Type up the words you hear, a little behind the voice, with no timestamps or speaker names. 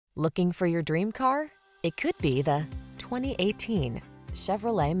Looking for your dream car? It could be the 2018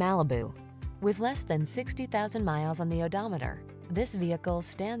 Chevrolet Malibu. With less than 60,000 miles on the odometer, this vehicle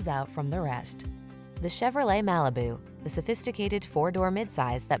stands out from the rest. The Chevrolet Malibu, the sophisticated four-door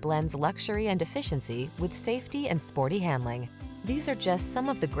midsize that blends luxury and efficiency with safety and sporty handling. These are just some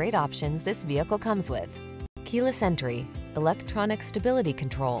of the great options this vehicle comes with: keyless entry, electronic stability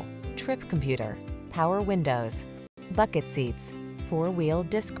control, trip computer, power windows, bucket seats, four-wheel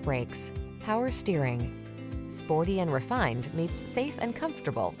disc brakes, power steering. Sporty and refined meets safe and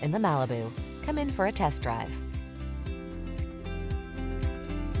comfortable in the Malibu. Come in for a test drive.